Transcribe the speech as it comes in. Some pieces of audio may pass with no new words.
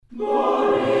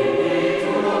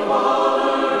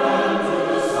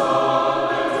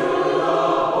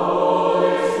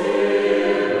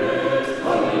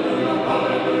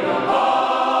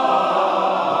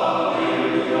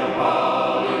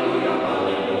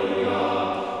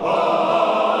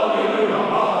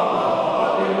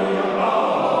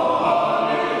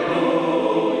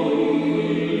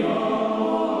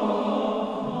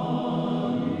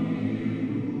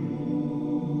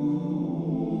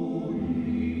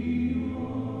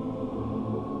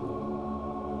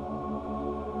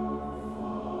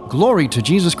Glory to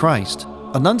Jesus Christ.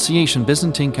 Annunciation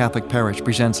Byzantine Catholic Parish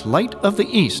presents Light of the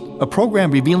East, a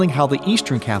program revealing how the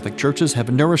Eastern Catholic churches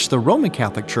have nourished the Roman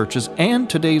Catholic churches and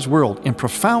today's world in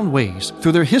profound ways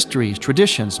through their histories,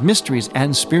 traditions, mysteries,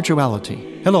 and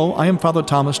spirituality. Hello, I am Father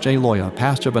Thomas J. Loya,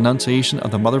 pastor of Annunciation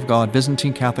of the Mother of God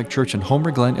Byzantine Catholic Church in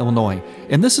Homer Glen, Illinois,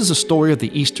 and this is a story of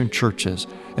the Eastern churches,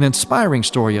 an inspiring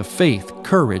story of faith,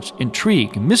 courage,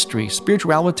 intrigue, mystery,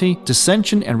 spirituality,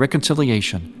 dissension, and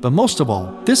reconciliation. But most of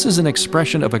all, this is an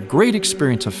expression of a great experience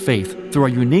of faith through our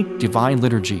unique divine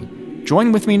liturgy.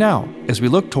 Join with me now as we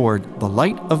look toward the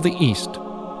Light of the East.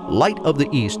 Light of the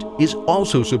East is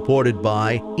also supported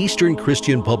by Eastern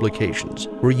Christian Publications,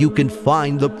 where you can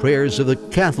find the prayers of the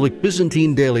Catholic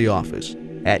Byzantine Daily Office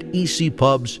at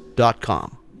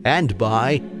ecpubs.com, and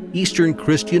by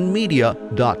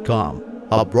easternchristianmedia.com,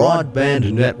 a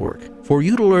broadband network for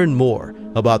you to learn more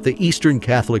about the Eastern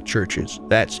Catholic churches.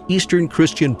 That's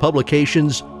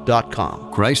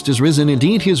easternchristianpublications.com. Christ is risen,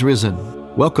 indeed he is risen.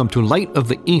 Welcome to Light of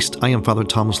the East. I am Father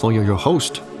Thomas Loya, your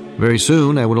host. Very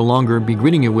soon, I will no longer be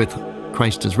greeting you with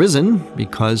Christ is risen,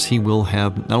 because he will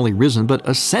have not only risen, but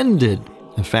ascended.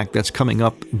 In fact, that's coming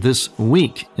up this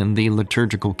week in the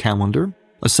liturgical calendar.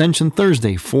 Ascension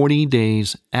Thursday, 40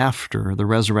 days after the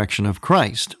resurrection of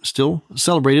Christ, still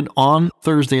celebrated on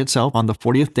Thursday itself, on the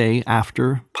 40th day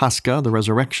after Pascha, the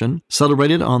resurrection,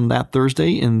 celebrated on that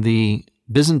Thursday in the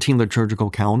Byzantine liturgical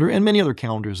calendar and many other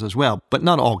calendars as well, but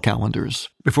not all calendars.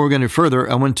 Before we go any further,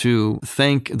 I want to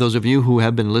thank those of you who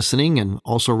have been listening and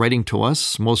also writing to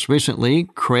us. Most recently,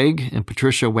 Craig and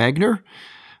Patricia Wagner.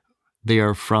 They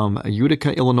are from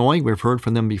Utica, Illinois. We've heard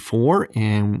from them before,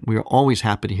 and we are always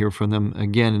happy to hear from them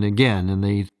again and again. And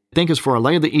they thank us for our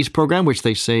Light of the East program, which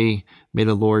they say, may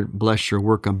the Lord bless your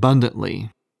work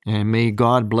abundantly. And may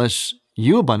God bless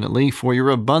you abundantly for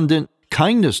your abundant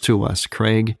kindness to us,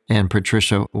 Craig and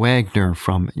Patricia Wagner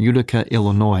from Utica,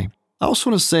 Illinois. I also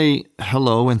want to say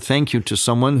hello and thank you to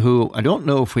someone who I don't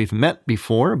know if we've met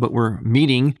before, but we're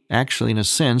meeting actually in a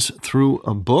sense through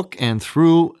a book and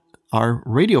through our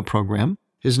radio program.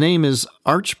 His name is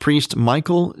Archpriest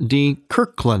Michael D.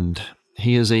 Kirkland.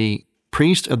 He is a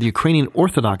priest of the Ukrainian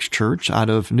Orthodox Church out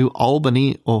of New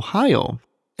Albany, Ohio.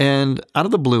 And out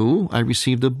of the blue, I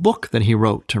received a book that he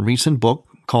wrote, a recent book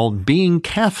called Being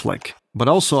Catholic. But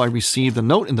also I received a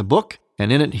note in the book,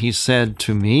 and in it he said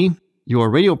to me, your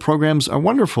radio programs are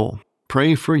wonderful.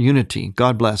 Pray for unity.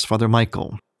 God bless, Father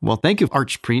Michael. Well, thank you,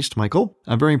 Archpriest Michael.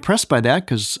 I'm very impressed by that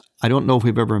because I don't know if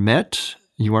we've ever met.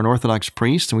 You are an Orthodox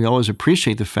priest, and we always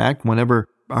appreciate the fact whenever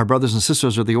our brothers and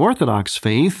sisters of the Orthodox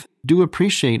faith do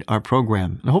appreciate our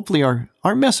program. And hopefully our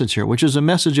message here, which is a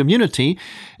message of unity,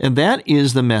 and that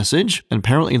is the message, and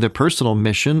apparently the personal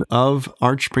mission of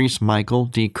Archpriest Michael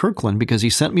D. Kirkland, because he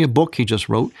sent me a book he just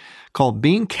wrote called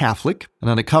Being Catholic, and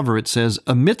on the cover it says,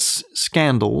 amidst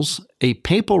scandals, a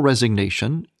papal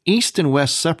resignation, East and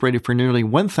West separated for nearly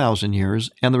 1,000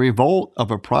 years, and the revolt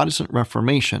of a Protestant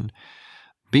Reformation.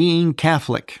 Being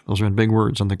Catholic, those are in big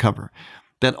words on the cover,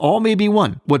 that all may be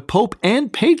one, what Pope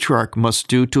and Patriarch must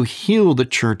do to heal the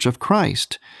Church of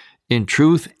Christ in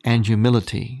truth and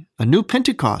humility. A new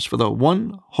Pentecost for the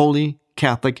one holy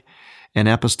Catholic and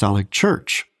Apostolic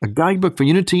Church. A guidebook for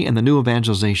unity and the new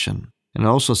evangelization. And it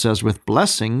also says, with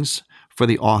blessings for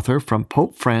the author from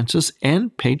Pope Francis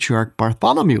and Patriarch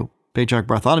Bartholomew. Patriarch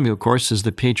Bartholomew, of course, is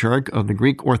the Patriarch of the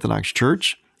Greek Orthodox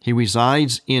Church. He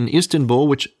resides in Istanbul,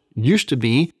 which used to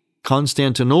be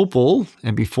Constantinople,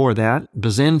 and before that,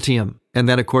 Byzantium. And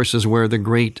that, of course, is where the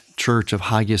great church of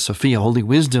Hagia Sophia, Holy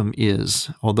Wisdom, is.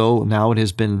 Although now it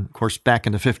has been, of course, back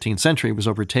in the 15th century, it was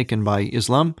overtaken by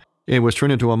Islam. It was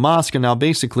turned into a mosque, and now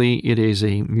basically it is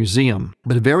a museum.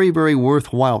 But very, very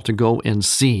worthwhile to go and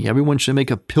see. Everyone should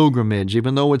make a pilgrimage,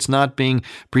 even though it's not being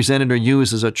presented or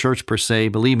used as a church per se.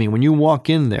 Believe me, when you walk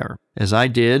in there, as I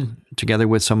did, together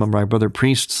with some of my brother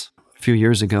priests a few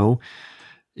years ago,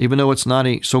 even though it's not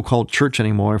a so-called church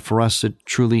anymore, for us it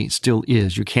truly still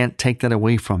is. You can't take that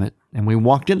away from it. And we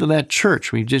walked into that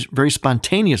church. We just very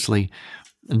spontaneously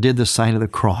did the sign of the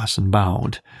cross and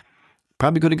bowed.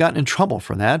 Probably could have gotten in trouble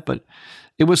for that, but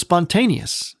it was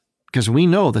spontaneous. Because we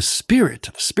know the spirit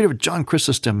of John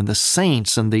Chrysostom and the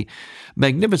saints and the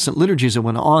magnificent liturgies that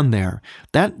went on there,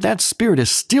 that spirit is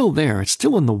still there. It's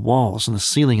still in the walls and the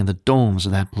ceiling and the domes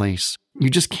of that place. You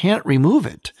just can't remove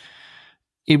it.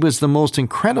 It was the most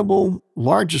incredible,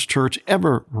 largest church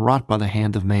ever wrought by the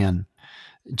hand of man.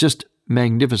 Just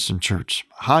magnificent church.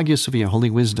 Hagia Sophia, Holy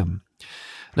Wisdom.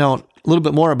 Now, a little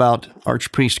bit more about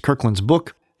Archpriest Kirkland's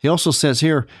book. He also says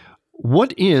here,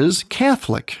 what is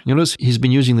Catholic? You notice he's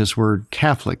been using this word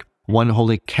Catholic, one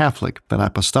holy Catholic, then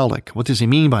apostolic. What does he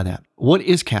mean by that? What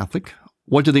is Catholic?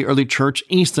 What did the early church,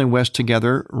 East and West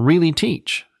together, really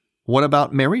teach? What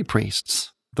about married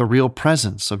priests? The real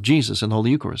presence of Jesus in the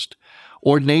Holy Eucharist.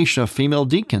 Ordination of female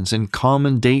deacons in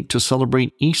common date to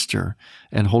celebrate Easter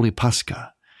and Holy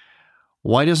Pascha.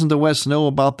 Why doesn't the West know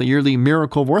about the yearly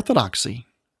miracle of orthodoxy?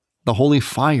 The holy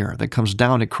fire that comes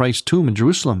down at Christ's tomb in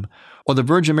Jerusalem, or the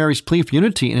Virgin Mary's plea for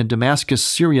unity in a Damascus,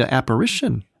 Syria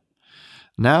apparition.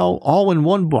 Now, all in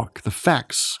one book, the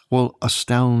facts will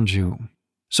astound you.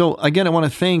 So again, I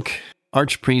want to thank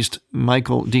Archpriest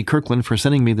Michael D. Kirkland for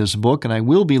sending me this book, and I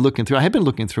will be looking through. I have been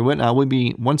looking through it, and I will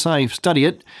be, once I study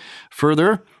it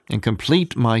further and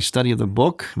complete my study of the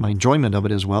book, my enjoyment of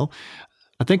it as well,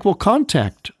 I think we'll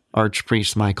contact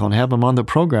Archpriest Michael and have him on the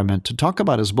program and to talk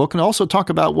about his book and also talk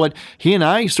about what he and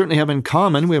I certainly have in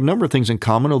common. We have a number of things in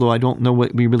common, although I don't know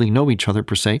what we really know each other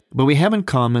per se, but we have in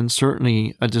common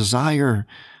certainly a desire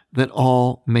that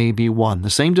all may be one. The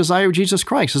same desire of Jesus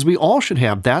Christ as we all should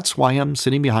have. That's why I'm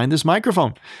sitting behind this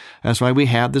microphone. That's why we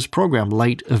have this program,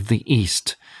 Light of the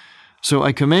East. So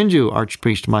I commend you,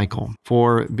 Archpriest Michael,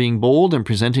 for being bold and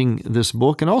presenting this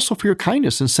book and also for your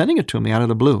kindness in sending it to me out of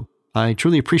the blue. I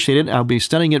truly appreciate it. I'll be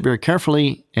studying it very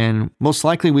carefully, and most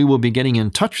likely we will be getting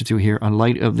in touch with you here on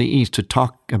Light of the East to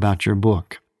talk about your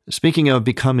book. Speaking of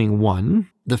becoming one,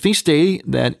 the feast day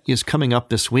that is coming up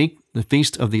this week, the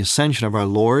Feast of the Ascension of our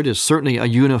Lord, is certainly a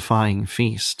unifying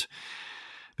feast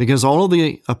because all of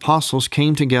the apostles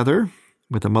came together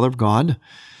with the Mother of God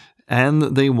and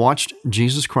they watched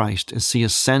Jesus Christ as he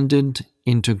ascended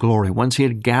into glory. Once he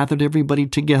had gathered everybody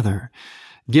together,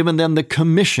 given them the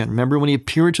commission. Remember when he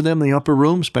appeared to them in the upper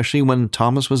room, especially when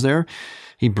Thomas was there?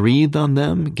 He breathed on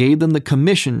them, gave them the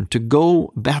commission to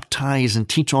go baptize and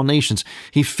teach all nations.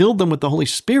 He filled them with the Holy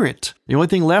Spirit. The only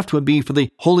thing left would be for the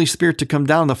Holy Spirit to come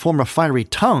down in the form of fiery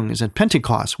tongues at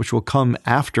Pentecost, which will come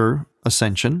after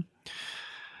Ascension.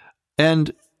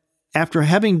 And after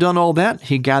having done all that,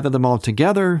 he gathered them all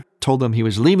together, told them he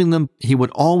was leaving them. He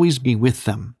would always be with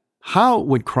them. How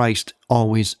would Christ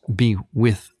always be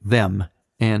with them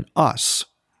and us?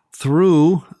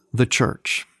 Through the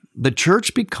church. The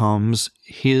church becomes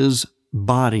his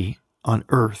body on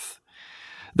earth.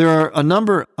 There are a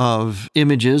number of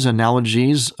images,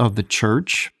 analogies of the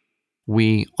church.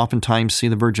 We oftentimes see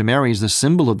the Virgin Mary as the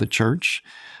symbol of the church,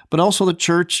 but also the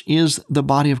church is the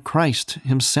body of Christ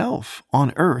himself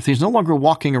on earth. He's no longer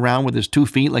walking around with his 2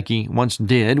 feet like he once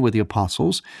did with the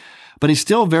apostles, but he's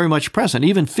still very much present,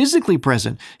 even physically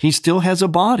present. He still has a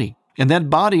body. And that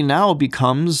body now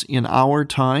becomes, in our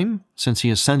time, since he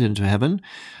ascended into heaven,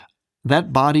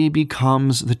 that body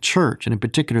becomes the church, and in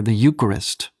particular, the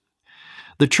Eucharist.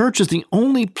 The church is the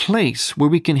only place where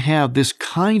we can have this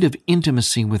kind of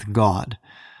intimacy with God.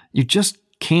 You just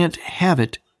can't have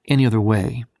it any other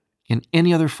way, in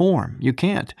any other form. You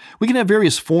can't. We can have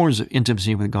various forms of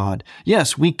intimacy with God.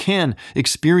 Yes, we can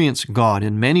experience God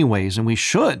in many ways, and we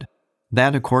should.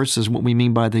 That, of course, is what we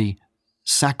mean by the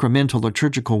sacramental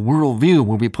liturgical worldview,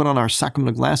 where we put on our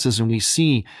sacramental glasses and we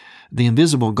see the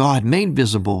invisible God made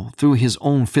visible through his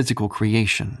own physical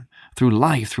creation, through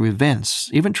life, through events,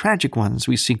 even tragic ones,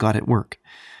 we see God at work.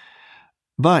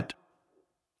 But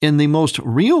in the most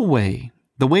real way,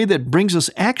 the way that brings us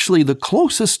actually the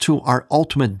closest to our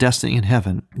ultimate destiny in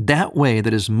heaven, that way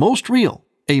that is most real,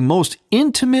 a most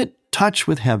intimate touch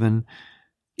with heaven,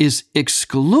 is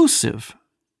exclusive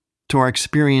to our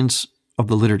experience of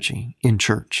the liturgy in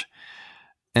church.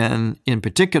 And in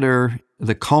particular,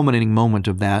 the culminating moment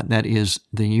of that is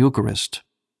the Eucharist.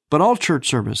 But all church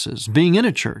services, being in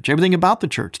a church, everything about the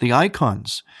church, the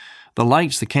icons, the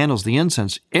lights, the candles, the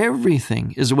incense,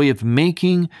 everything is a way of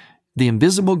making the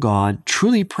invisible God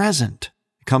truly present.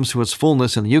 It comes to its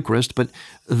fullness in the Eucharist, but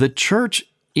the church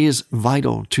is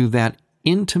vital to that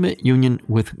intimate union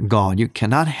with God. You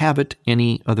cannot have it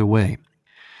any other way.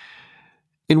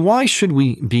 And why should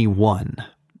we be one?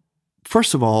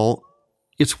 First of all,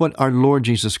 it's what our Lord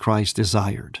Jesus Christ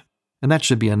desired. And that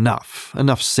should be enough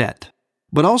said.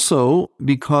 But also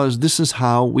because this is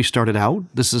how we started out.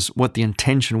 This is what the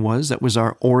intention was. That was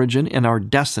our origin and our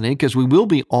destiny, because we will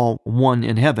be all one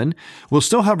in heaven. We'll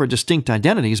still have our distinct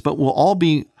identities, but we'll all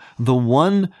be the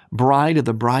one bride of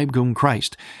the bridegroom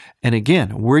Christ. And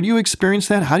again, where do you experience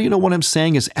that? How do you know what I'm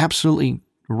saying is absolutely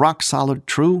rock solid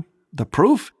true? The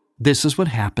proof? This is what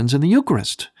happens in the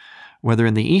Eucharist. Whether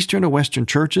in the Eastern or Western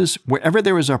churches, wherever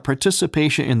there is a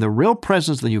participation in the real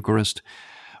presence of the Eucharist,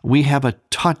 we have a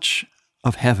touch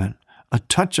of heaven, a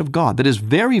touch of God that is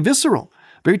very visceral,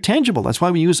 very tangible. That's why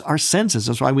we use our senses.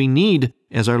 That's why we need,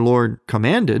 as our Lord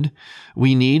commanded,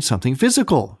 we need something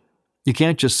physical. You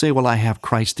can't just say, well, I have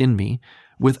Christ in me,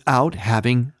 without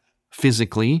having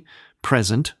physically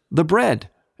present the bread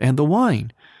and the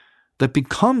wine that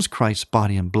becomes Christ's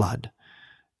body and blood.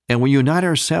 And we unite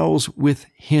ourselves with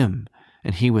Him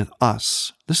and He with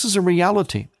us. This is a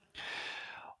reality.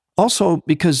 Also,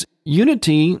 because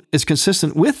unity is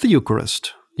consistent with the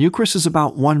Eucharist. The Eucharist is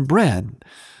about one bread.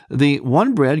 The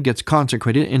one bread gets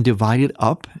consecrated and divided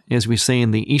up. As we say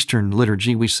in the Eastern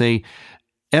liturgy, we say,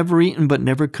 ever eaten but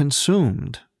never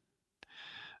consumed,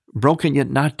 broken yet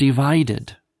not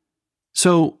divided.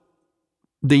 So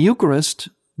the Eucharist,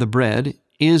 the bread,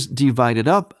 is divided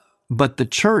up, but the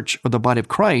church, or the body of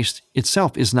Christ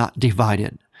itself, is not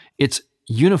divided. It's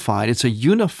unified. It's a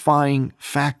unifying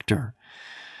factor.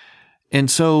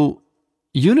 And so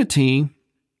unity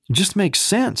just makes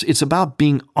sense. It's about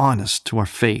being honest to our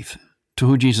faith, to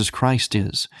who Jesus Christ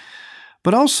is.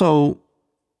 But also,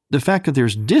 the fact that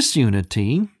there's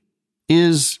disunity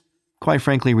is, quite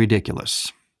frankly,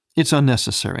 ridiculous. It's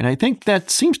unnecessary. And I think that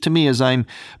seems to me, as I'm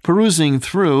perusing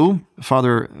through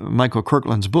Father Michael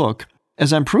Kirkland's book,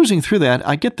 as I'm perusing through that,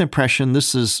 I get the impression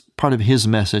this is part of his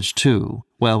message too.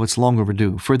 Well, it's long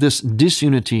overdue for this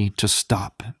disunity to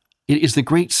stop. It is the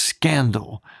great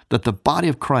scandal that the body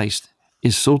of Christ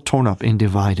is so torn up and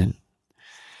divided.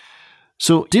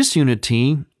 So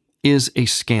disunity is a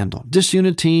scandal.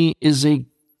 Disunity is a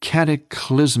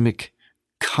cataclysmic,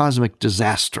 cosmic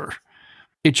disaster.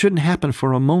 It shouldn't happen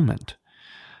for a moment.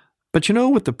 But you know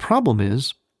what the problem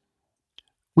is?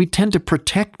 We tend to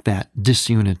protect that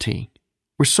disunity.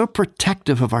 We're so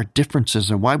protective of our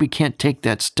differences and why we can't take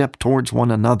that step towards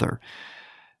one another.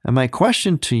 And my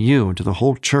question to you and to the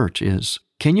whole church is,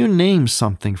 can you name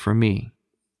something for me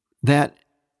that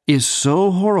is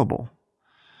so horrible,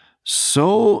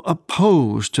 so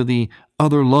opposed to the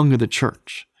other lung of the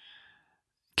church?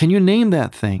 Can you name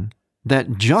that thing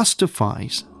that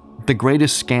justifies the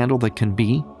greatest scandal that can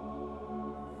be?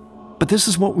 But this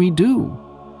is what we do.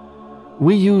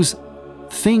 We use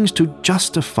things to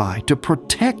justify, to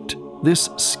protect this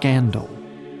scandal.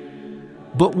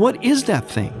 But what is that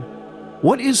thing?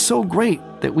 What is so great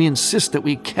that we insist that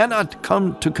we cannot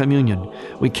come to communion?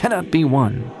 We cannot be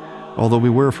one, although we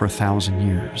were for 1,000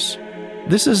 years.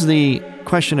 This is the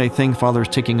question I think Father is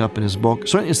taking up in his book.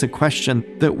 Certainly it's the question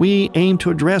that we aim to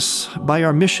address by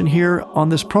our mission here on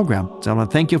this program. So I want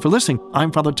to thank you for listening.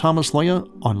 I'm Father Thomas Loya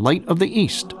on Light of the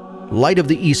East. Light of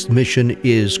the East mission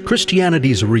is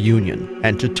Christianity's reunion,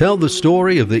 and to tell the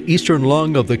story of the Eastern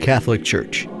lung of the Catholic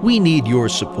Church, we need your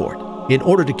support. In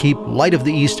order to keep Light of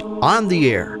the East on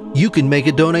the air, you can make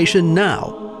a donation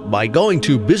now by going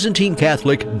to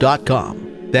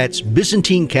ByzantineCatholic.com. That's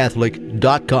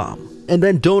ByzantineCatholic.com. And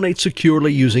then donate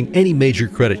securely using any major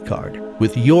credit card.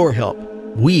 With your help,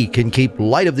 we can keep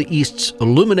Light of the East's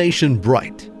illumination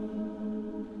bright.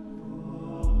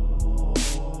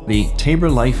 The Tabor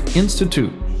Life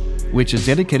Institute, which is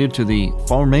dedicated to the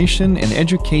formation and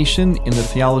education in the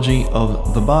theology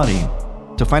of the body.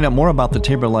 To find out more about the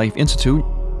Tabor Life Institute,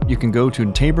 you can go to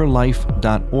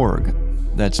taborlife.org.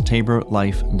 That's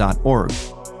taborlife.org.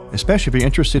 Especially if you're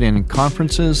interested in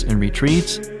conferences and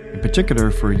retreats, in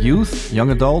particular for youth, young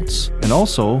adults, and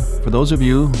also for those of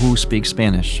you who speak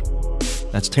Spanish.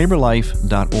 That's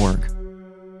taborlife.org.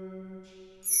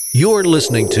 You're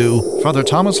listening to Father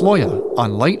Thomas Loya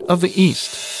on Light of the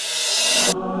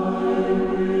East.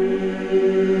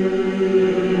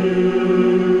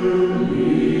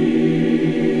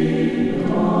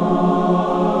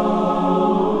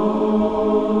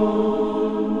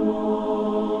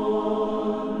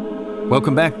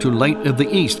 Welcome back to Light of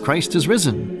the East. Christ is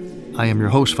risen. I am your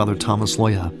host, Father Thomas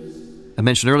Loya. I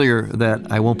mentioned earlier that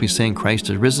I won't be saying Christ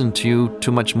is risen to you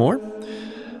too much more.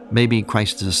 Maybe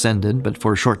Christ is ascended, but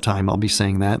for a short time I'll be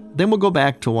saying that. Then we'll go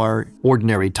back to our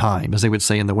ordinary time, as they would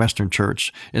say in the Western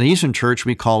Church. In the Eastern Church,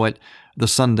 we call it the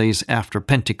Sundays after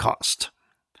Pentecost.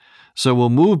 So we'll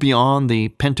move beyond the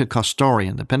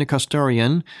Pentecostarian. The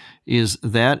Pentecostarian is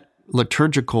that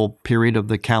liturgical period of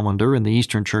the calendar in the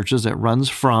Eastern churches that runs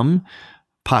from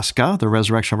Pascha, the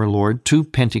resurrection of our Lord, to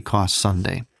Pentecost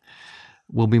Sunday.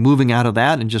 We'll be moving out of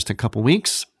that in just a couple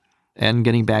weeks and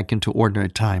getting back into ordinary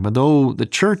time. Although the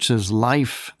church's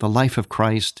life, the life of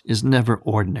Christ, is never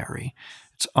ordinary.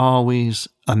 It's always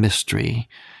a mystery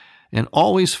and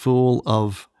always full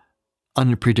of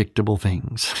unpredictable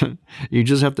things. You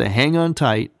just have to hang on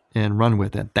tight and run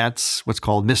with it. That's what's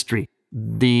called mystery.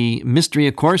 The mystery,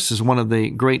 of course, is one of the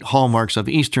great hallmarks of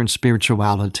Eastern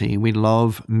spirituality. We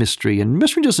love mystery. And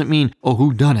mystery doesn't mean,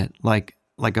 whodunit, like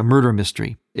a murder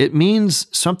mystery. It means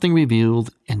something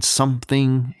revealed and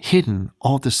something hidden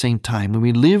all at the same time. When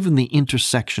we live in the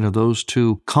intersection of those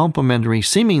two complementary,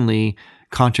 seemingly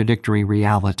contradictory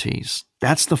realities,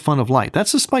 that's the fun of life.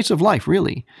 That's the spice of life,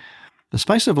 really. The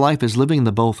spice of life is living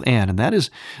the both and that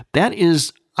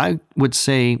is, I would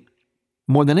say,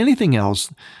 more than anything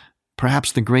else,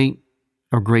 perhaps the great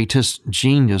or greatest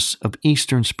genius of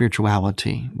Eastern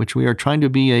spirituality, which we are trying to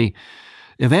be a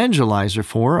evangelizer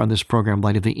for on this program,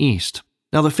 Light of the East.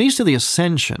 Now, the Feast of the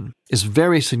Ascension is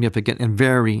very significant and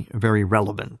very, very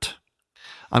relevant.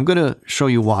 I'm going to show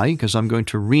you why, because I'm going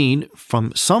to read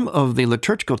from some of the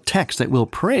liturgical texts that we'll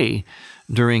pray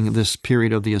during this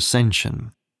period of the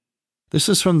Ascension. This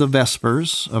is from the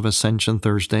Vespers of Ascension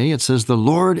Thursday. It says, "The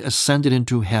Lord ascended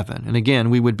into heaven." And again,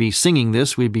 we would be singing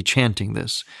this, we'd be chanting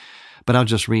this. But I'll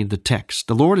just read the text.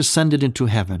 "The Lord ascended into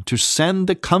heaven to send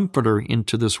the Comforter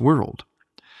into this world.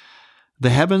 The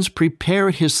heavens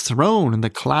prepared his throne, and the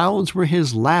clouds were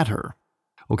his ladder."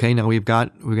 Okay, now we've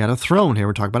got a throne here.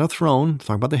 We're talking about a throne,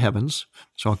 talking about the heavens.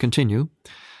 So I'll continue.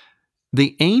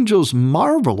 "The angels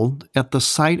marveled at the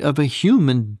sight of a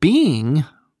human being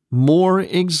more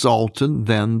exalted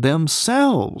than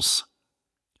themselves."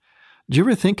 Do you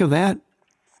ever think of that?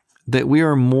 That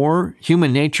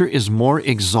human nature is more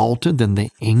exalted than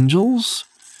the angels?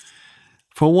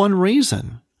 For one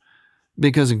reason,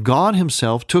 because God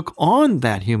himself took on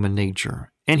that human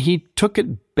nature, and he took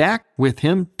it back with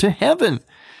him to heaven.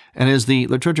 And as the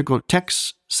liturgical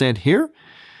text said here,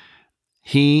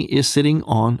 he is sitting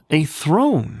on a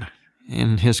throne,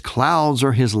 and his clouds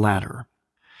are his ladder.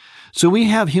 So we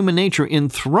have human nature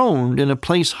enthroned in a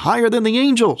place higher than the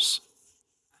angels.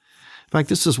 In fact,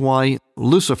 this is why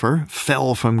Lucifer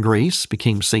fell from grace,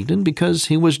 became Satan, because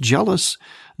he was jealous,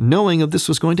 knowing that this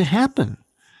was going to happen,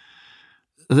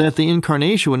 that the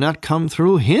incarnation would not come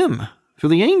through him, through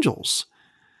the angels.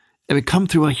 It would come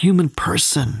through a human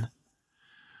person.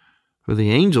 For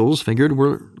the angels figured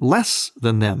we're less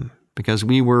than them, because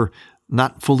we were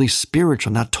not fully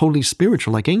spiritual, not totally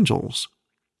spiritual like angels.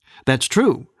 That's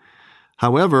true.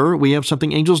 However, we have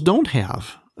something angels don't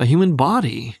have, a human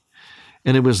body.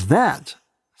 And it was that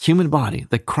human body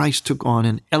that Christ took on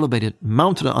and elevated,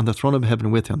 mounted on the throne of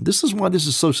heaven with him. This is why this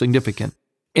is so significant.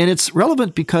 And it's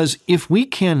relevant because if we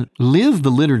can live the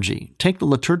liturgy, take the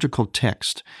liturgical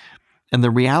text and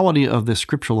the reality of the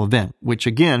scriptural event, which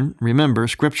again, remember,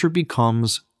 Scripture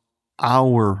becomes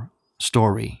our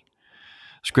story.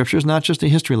 Scripture is not just a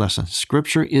history lesson.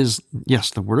 Scripture is,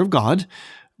 yes, the Word of God,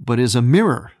 but is a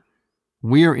mirror.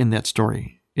 We are in that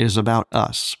story. It is about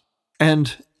us.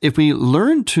 And if we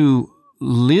learn to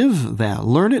live that,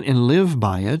 learn it and live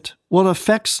by it, well, it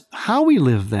affects how we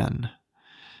live then.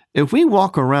 If we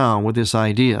walk around with this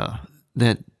idea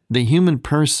that the human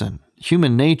person,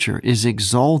 human nature is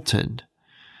exalted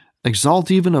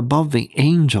even above the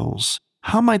angels,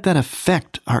 how might that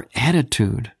affect our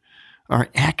attitude, our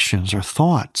actions, our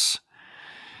thoughts?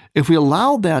 If we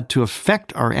allow that to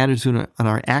affect our attitude and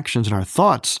our actions and our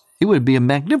thoughts, it would be a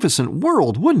magnificent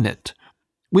world, wouldn't it?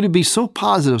 Would it be so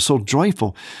positive, so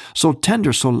joyful, so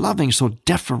tender, so loving, so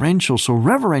deferential, so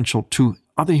reverential to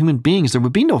other human beings? There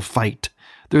would be no fight.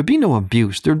 There would be no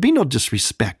abuse. There would be no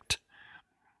disrespect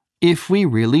if we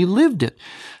really lived it.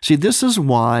 See, this is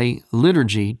why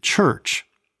liturgy, church,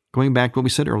 going back to what we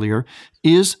said earlier,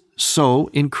 is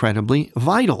so incredibly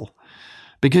vital,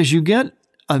 because you get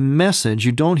a message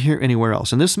you don't hear anywhere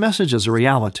else. And this message is a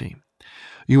reality.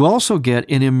 You also get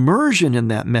an immersion in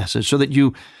that message so that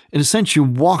you, in a sense, you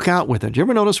walk out with it. Do you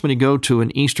ever notice when you go to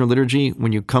an Easter liturgy,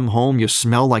 when you come home, you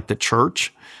smell like the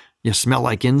church? You smell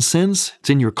like incense? It's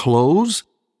in your clothes?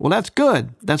 Well, that's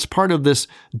good. That's part of this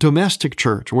domestic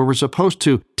church where we're supposed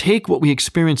to take what we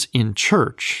experience in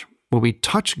church, where we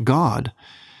touch God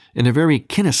in a very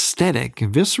kinesthetic,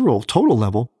 visceral, total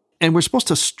level, and we're supposed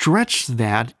to stretch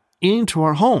that into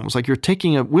our homes, like you're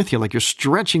taking it with you, like you're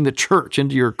stretching the church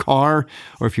into your car,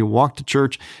 or if you walk to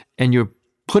church, and you're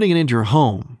putting it into your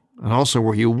home, and also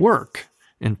where you work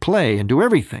and play and do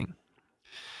everything.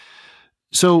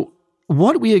 So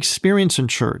what we experience in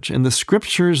church and the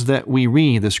scriptures that we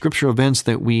read, the scriptural events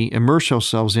that we immerse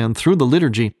ourselves in through the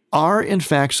liturgy are in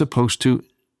fact supposed to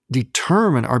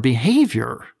determine our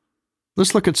behavior.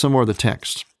 Let's look at some more of the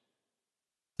text.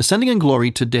 Ascending in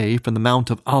glory today from the Mount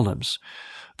of Olives,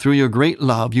 Through your great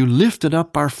love, you lifted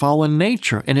up our fallen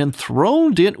nature and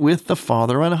enthroned it with the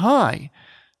Father on high.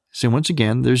 So once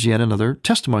again, there's yet another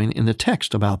testimony in the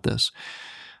text about this.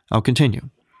 I'll continue.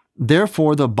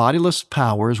 Therefore, the bodiless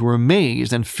powers were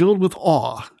amazed and filled with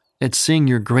awe at seeing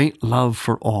your great love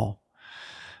for all.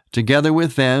 Together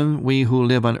with them, we who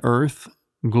live on earth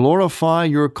glorify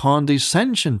your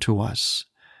condescension to us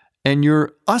and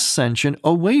your ascension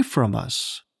away from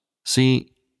us.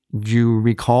 See, do you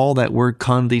recall that word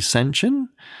condescension?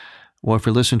 Well, if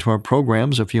you listened to our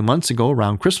programs a few months ago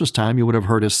around Christmas time, you would have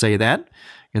heard us say that.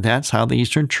 And that's how the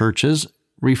Eastern churches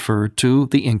refer to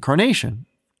the incarnation,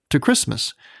 to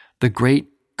Christmas, the great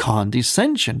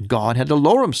condescension. God had to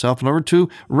lower himself in order to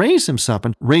raise himself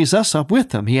and raise us up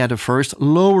with him. He had to first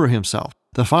lower himself.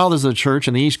 The fathers of the church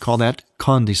in the East call that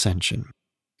condescension.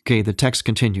 Okay, the text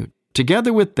continued.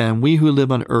 Together with them, we who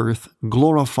live on earth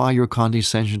glorify your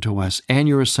condescension to us and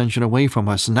your ascension away from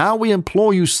us. Now we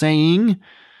implore you, saying,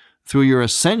 through your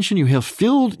ascension you have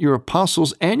filled your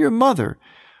apostles and your mother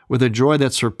with a joy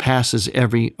that surpasses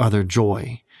every other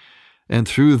joy. And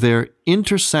through their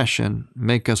intercession,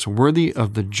 make us worthy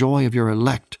of the joy of your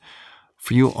elect,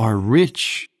 for you are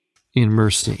rich in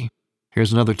mercy.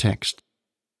 Here's another text.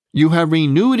 You have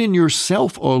renewed in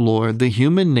yourself, O Lord, the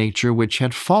human nature which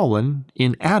had fallen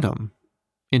in Adam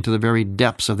into the very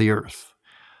depths of the earth.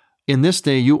 In this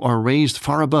day you are raised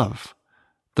far above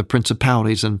the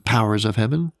principalities and powers of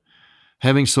heaven.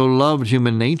 Having so loved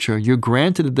human nature, you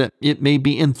granted that it may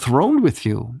be enthroned with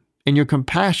you. In your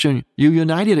compassion, you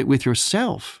united it with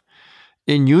yourself.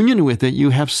 In union with it,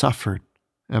 you have suffered,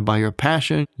 and by your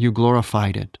passion, you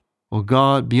glorified it. O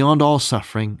God, beyond all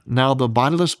suffering, now the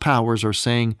bodiless powers are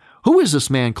saying, who is this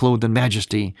man clothed in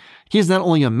majesty? He is not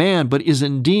only a man, but is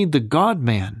indeed the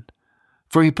God-man,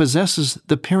 for he possesses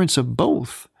the appearance of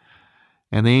both.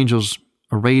 And the angels,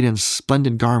 arrayed in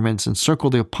splendid garments, encircle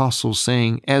the apostles,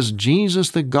 saying, as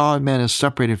Jesus the God-man is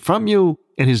separated from you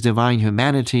in his divine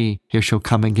humanity, he shall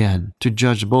come again to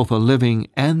judge both the living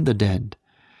and the dead.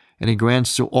 And he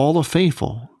grants to all the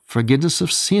faithful forgiveness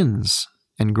of sins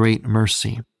and great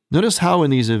mercy. Notice how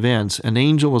in these events, an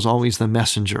angel was always the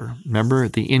messenger. Remember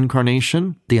the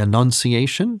incarnation, the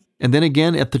annunciation? And then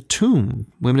again at the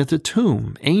tomb, women at the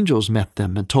tomb, angels met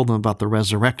them and told them about the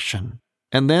resurrection.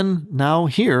 And then now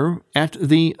here at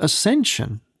the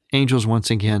ascension, angels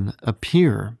once again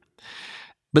appear.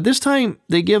 But this time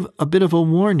they give a bit of a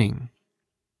warning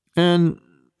and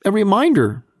a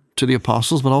reminder to the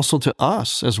apostles, but also to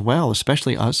us as well,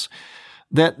 especially us,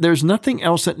 that there's nothing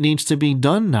else that needs to be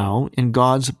done now in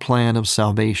God's plan of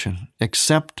salvation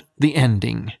except the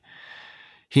ending.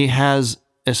 He has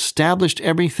established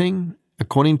everything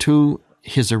according to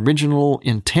his original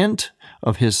intent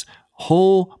of his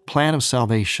whole plan of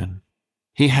salvation.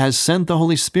 He has sent the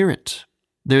Holy Spirit.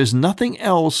 There's nothing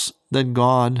else that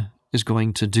God is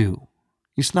going to do.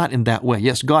 He's not in that way.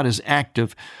 Yes, God is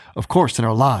active, of course, in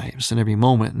our lives, in every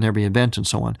moment, in every event, and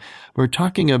so on. We're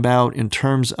talking about in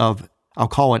terms of, I'll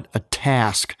call it a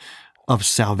task of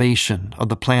salvation, of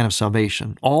the plan of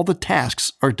salvation. All the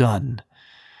tasks are done.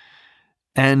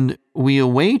 And we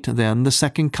await then the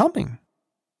second coming.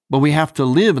 But we have to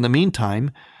live in the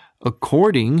meantime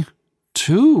according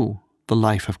to the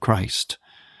life of Christ,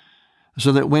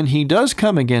 so that when he does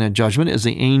come again in judgment, as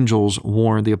the angels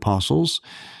warned the apostles,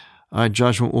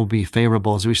 judgment will be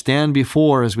favorable. As we stand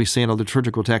before, as we say in a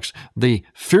liturgical text, the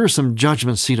fearsome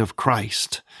judgment seat of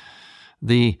Christ,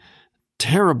 the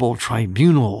terrible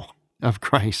tribunal of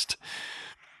Christ.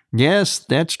 Yes,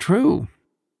 that's true.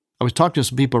 I was talking to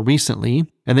some people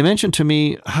recently, and they mentioned to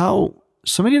me how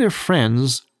so many of their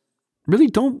friends really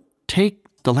don't take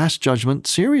the Last Judgment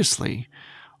seriously,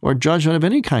 or judgment of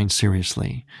any kind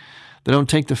seriously. They don't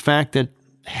take the fact that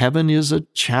heaven is a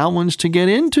challenge to get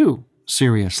into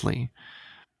seriously.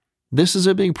 This is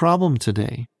a big problem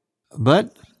today.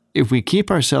 But if we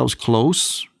keep ourselves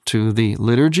close to the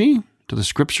liturgy, to the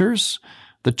scriptures,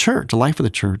 the church, the life of the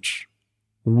church,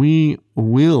 we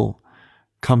will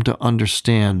come to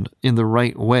understand in the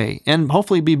right way and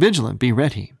hopefully be vigilant, be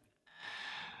ready.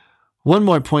 One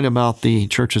more point about the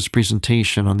church's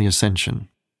presentation on the ascension.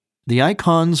 The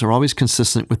icons are always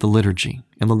consistent with the liturgy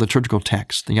and the liturgical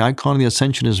text. The icon of the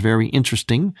ascension is very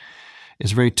interesting.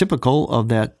 It's very typical of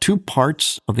that two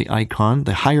parts of the icon,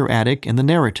 the hieratic and the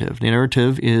narrative. The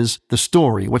narrative is the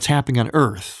story, what's happening on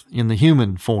earth in the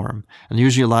human form, and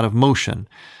usually a lot of motion.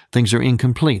 Things are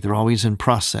incomplete. They're always in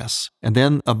process. And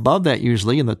then above that,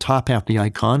 usually in the top half of the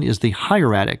icon, is the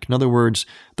hieratic. In other words,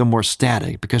 the more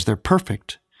static, because they're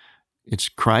perfect. It's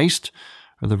Christ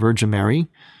or the Virgin Mary,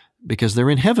 because they're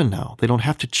in heaven now. They don't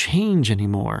have to change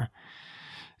anymore.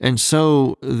 And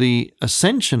so the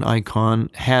ascension icon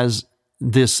has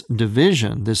this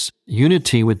division, this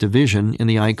unity with division in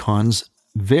the icons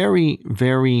very,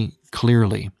 very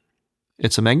clearly.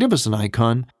 It's a magnificent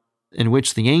icon in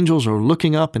which the angels are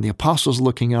looking up and the apostles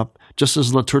looking up, just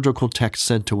as the liturgical text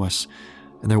said to us.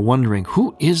 And they're wondering,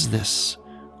 who is this?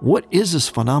 What is this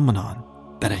phenomenon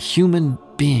that a human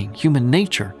being, human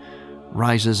nature,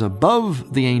 rises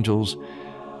above the angels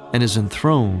and is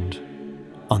enthroned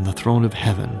on the throne of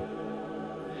heaven?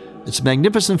 It's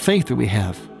magnificent faith that we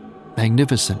have.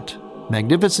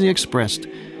 Magnificently expressed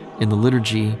in the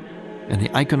liturgy and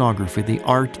the iconography, the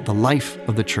art, the life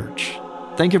of the Church.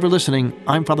 Thank you for listening.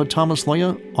 I'm Father Thomas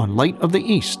Loya on Light of the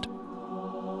East.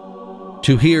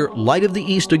 To hear Light of the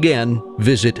East again,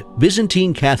 visit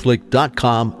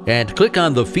ByzantineCatholic.com and click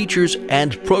on the Features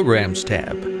and Programs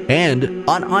tab, and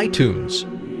on iTunes.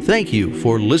 Thank you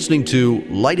for listening to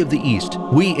Light of the East.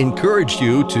 We encourage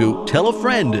you to tell a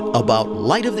friend about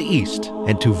Light of the East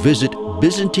and to visit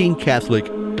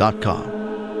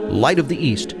ByzantineCatholic.com. Light of the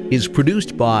East is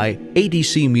produced by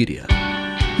ADC Media.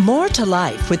 More to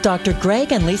Life with Dr.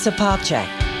 Greg and Lisa Popcak.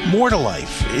 More to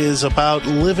Life is about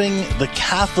living the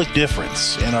Catholic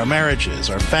difference in our marriages,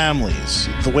 our families,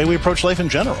 the way we approach life in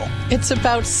general. It's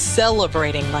about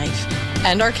celebrating life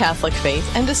and our Catholic faith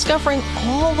and discovering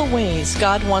all the ways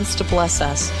God wants to bless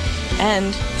us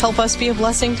and help us be a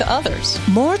blessing to others.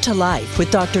 More to Life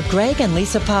with Dr. Greg and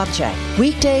Lisa Popcak.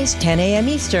 Weekdays, 10 a.m.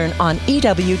 Eastern on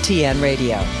EWTN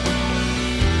Radio.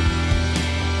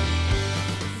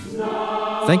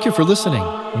 Thank you for listening.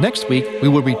 Next week, we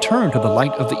will return to the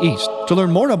Light of the East. To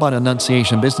learn more about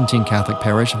Annunciation Byzantine Catholic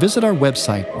Parish, visit our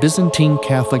website,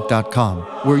 ByzantineCatholic.com,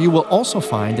 where you will also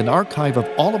find an archive of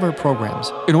all of our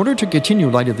programs. In order to continue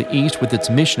Light of the East with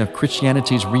its mission of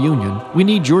Christianity's reunion, we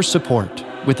need your support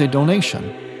with a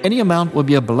donation. Any amount will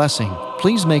be a blessing.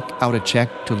 Please make out a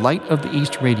check to Light of the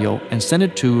East Radio and send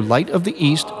it to Light of the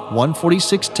East,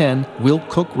 14610 Will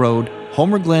Cook Road,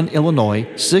 Homer Glen, Illinois,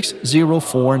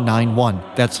 60491.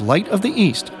 That's Light of the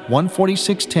East,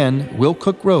 14610 Will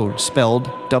Cook Road, spelled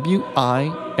WILL-COOK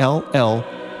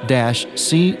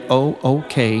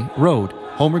Road,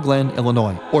 Homer Glen,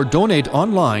 Illinois. Or donate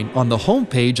online on the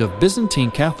homepage of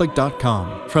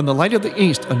ByzantineCatholic.com. From the Light of the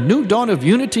East, a new dawn of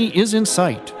unity is in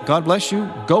sight. God bless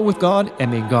you, go with God,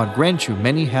 and may God grant you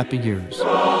many happy years.